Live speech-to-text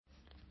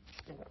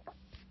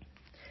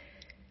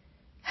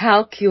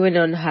How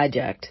QAnon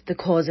hijacked the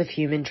cause of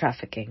human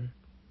trafficking.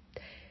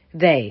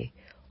 They,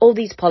 all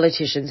these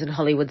politicians and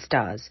Hollywood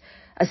stars,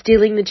 are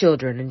stealing the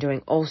children and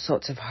doing all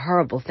sorts of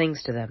horrible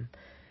things to them.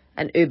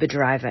 An Uber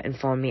driver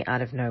informed me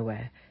out of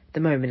nowhere, the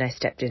moment I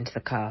stepped into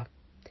the car.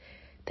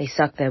 They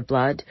suck their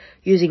blood,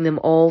 using them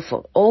all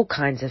for all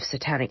kinds of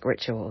satanic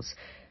rituals.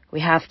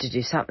 We have to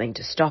do something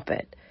to stop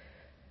it.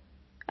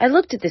 I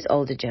looked at this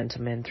older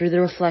gentleman through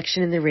the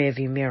reflection in the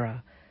rearview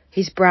mirror,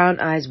 his brown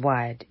eyes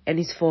wide and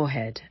his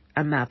forehead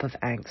a map of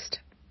angst,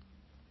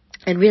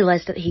 and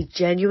realized that he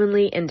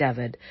genuinely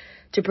endeavored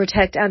to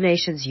protect our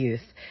nation's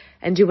youth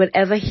and do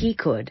whatever he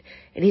could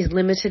in his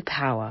limited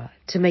power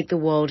to make the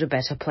world a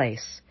better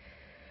place.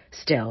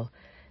 Still,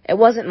 it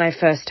wasn't my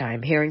first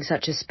time hearing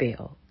such a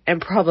spiel,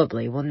 and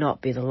probably will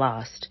not be the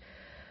last.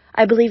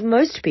 I believe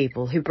most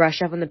people who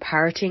brush up on the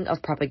parroting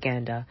of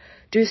propaganda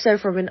do so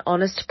from an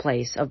honest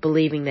place of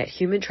believing that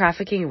human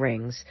trafficking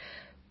rings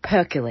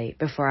percolate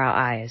before our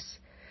eyes,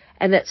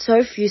 and that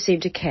so few seem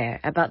to care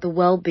about the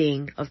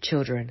well-being of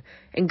children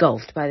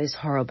engulfed by this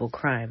horrible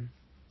crime.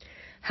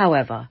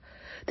 However,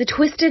 the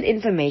twisted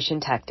information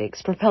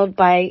tactics propelled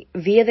via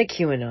the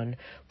QAnon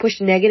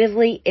push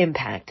negatively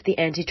impact the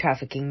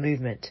anti-trafficking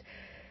movement.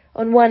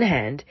 On one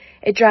hand,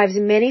 it drives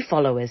many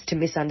followers to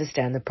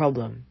misunderstand the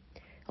problem.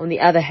 On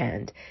the other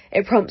hand,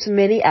 it prompts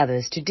many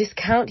others to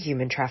discount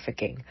human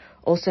trafficking,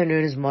 also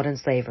known as modern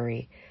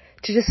slavery,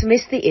 to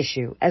dismiss the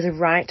issue as a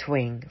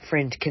right-wing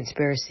fringe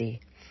conspiracy.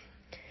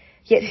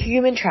 Yet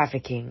human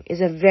trafficking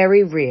is a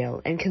very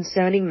real and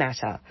concerning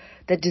matter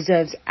that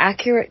deserves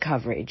accurate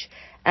coverage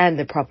and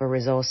the proper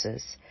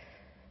resources.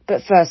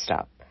 But first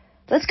up,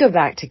 let's go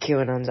back to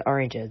QAnon's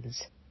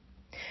origins.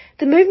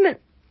 The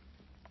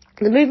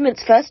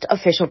movement's first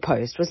official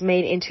post was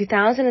made in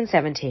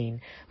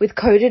 2017 with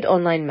coded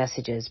online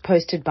messages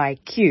posted by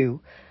Q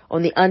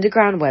on the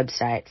underground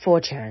website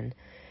 4chan,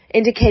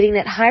 indicating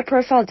that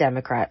high-profile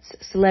Democrats,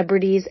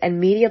 celebrities, and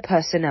media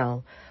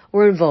personnel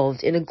were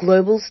involved in a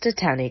global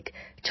satanic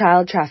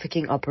child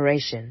trafficking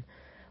operation,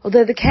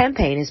 although the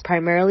campaign is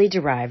primarily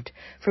derived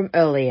from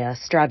earlier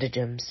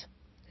stratagems.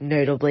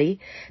 Notably,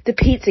 the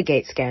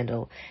Pizzagate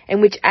scandal,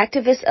 in which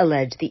activists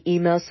alleged the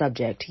email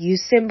subject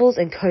used symbols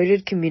and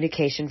coded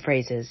communication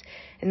phrases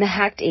in the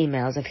hacked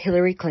emails of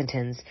Hillary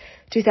Clinton's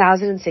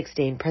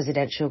 2016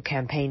 presidential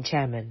campaign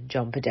chairman,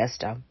 John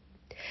Podesta.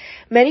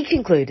 Many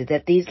concluded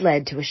that these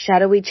led to a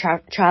shadowy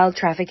child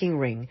trafficking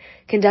ring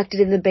conducted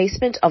in the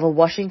basement of a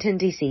Washington,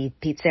 D.C.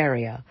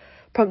 pizzeria,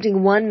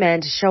 prompting one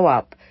man to show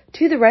up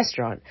to the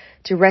restaurant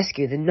to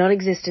rescue the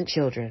non-existent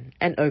children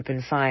and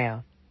open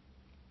fire.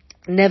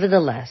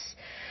 Nevertheless,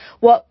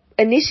 what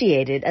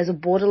initiated as a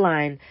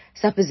borderline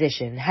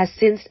supposition has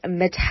since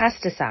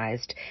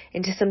metastasized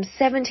into some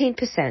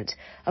 17%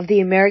 of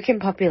the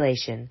American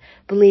population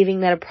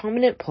believing that a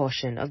prominent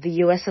portion of the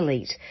U.S.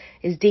 elite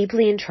is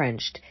deeply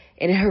entrenched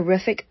in a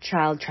horrific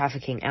child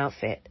trafficking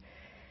outfit.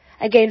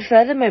 This gained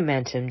further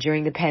momentum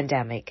during the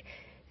pandemic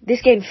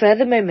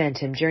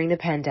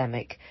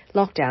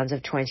lockdowns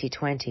of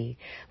 2020,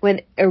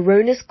 when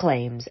erroneous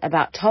claims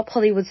about top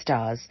Hollywood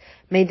stars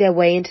made their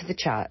way into the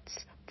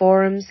charts,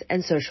 forums,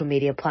 and social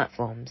media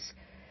platforms.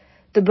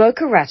 The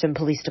Boca Raton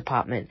Police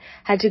Department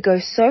had to go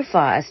so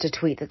far as to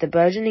tweet that the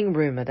burgeoning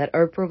rumor that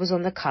Oprah was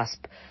on the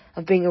cusp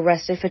of being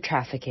arrested for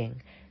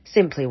trafficking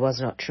simply was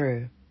not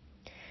true.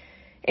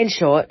 In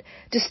short,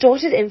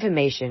 distorted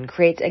information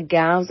creates a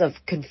gauze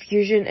of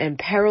confusion and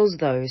perils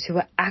those who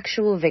are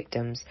actual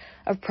victims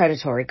of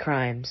predatory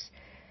crimes.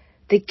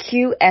 The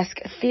Q-esque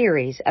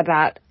theories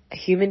about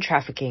human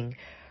trafficking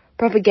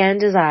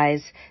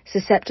propagandize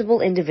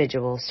susceptible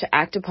individuals to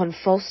act upon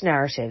false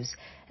narratives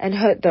and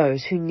hurt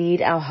those who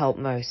need our help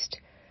most.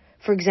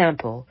 For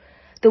example,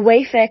 the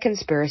Wayfair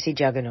conspiracy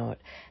juggernaut,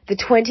 the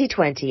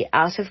 2020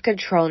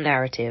 out-of-control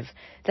narrative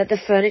that the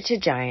furniture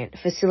giant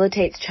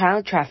facilitates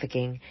child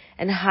trafficking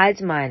and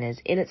hides minors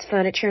in its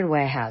furniture and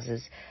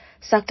warehouses,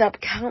 sucked up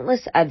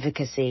countless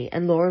advocacy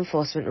and law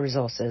enforcement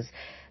resources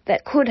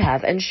that could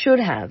have and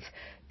should have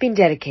been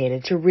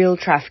dedicated to real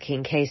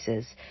trafficking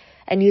cases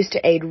and used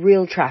to aid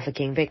real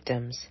trafficking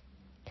victims.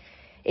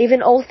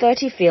 Even all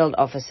 30 field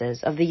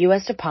officers of the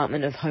U.S.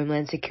 Department of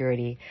Homeland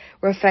Security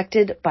were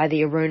affected by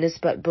the erroneous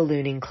but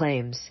ballooning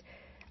claims.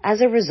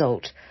 As a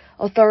result,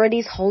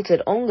 authorities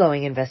halted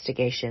ongoing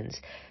investigations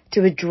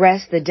to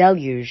address the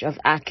deluge of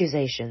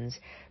accusations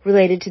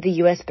related to the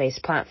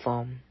U.S.-based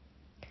platform.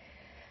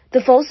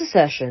 The false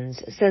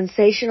assertions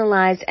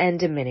sensationalize and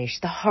diminish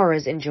the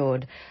horrors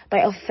endured by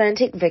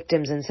authentic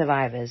victims and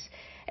survivors,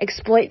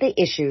 exploit the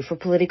issue for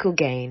political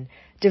gain,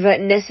 divert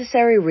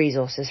necessary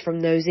resources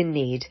from those in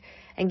need,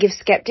 and give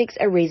skeptics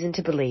a reason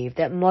to believe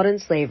that modern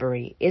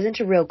slavery isn't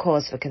a real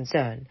cause for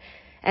concern,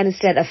 and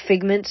instead a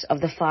figment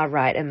of the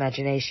far-right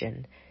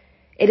imagination.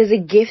 It is a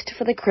gift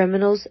for the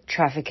criminals,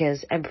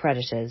 traffickers, and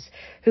predators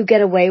who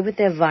get away with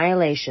their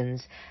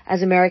violations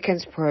as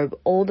Americans probe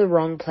all the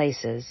wrong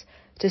places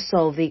to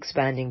solve the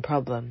expanding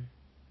problem.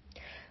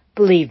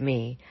 Believe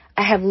me,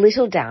 I have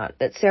little doubt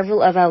that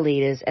several of our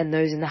leaders and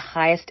those in the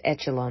highest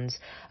echelons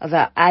of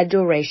our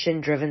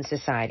adoration-driven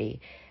society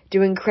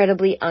do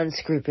incredibly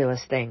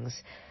unscrupulous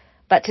things,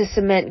 but to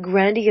cement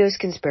grandiose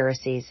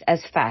conspiracies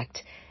as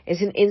fact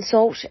is an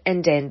insult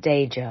and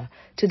danger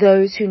to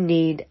those who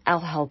need our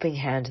helping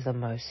hand the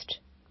most.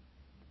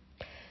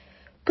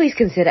 Please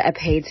consider a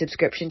paid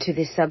subscription to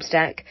this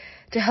Substack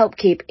to help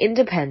keep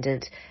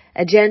independent,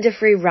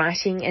 agenda-free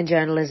writing and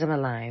journalism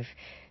alive.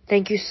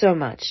 Thank you so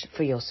much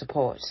for your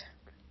support.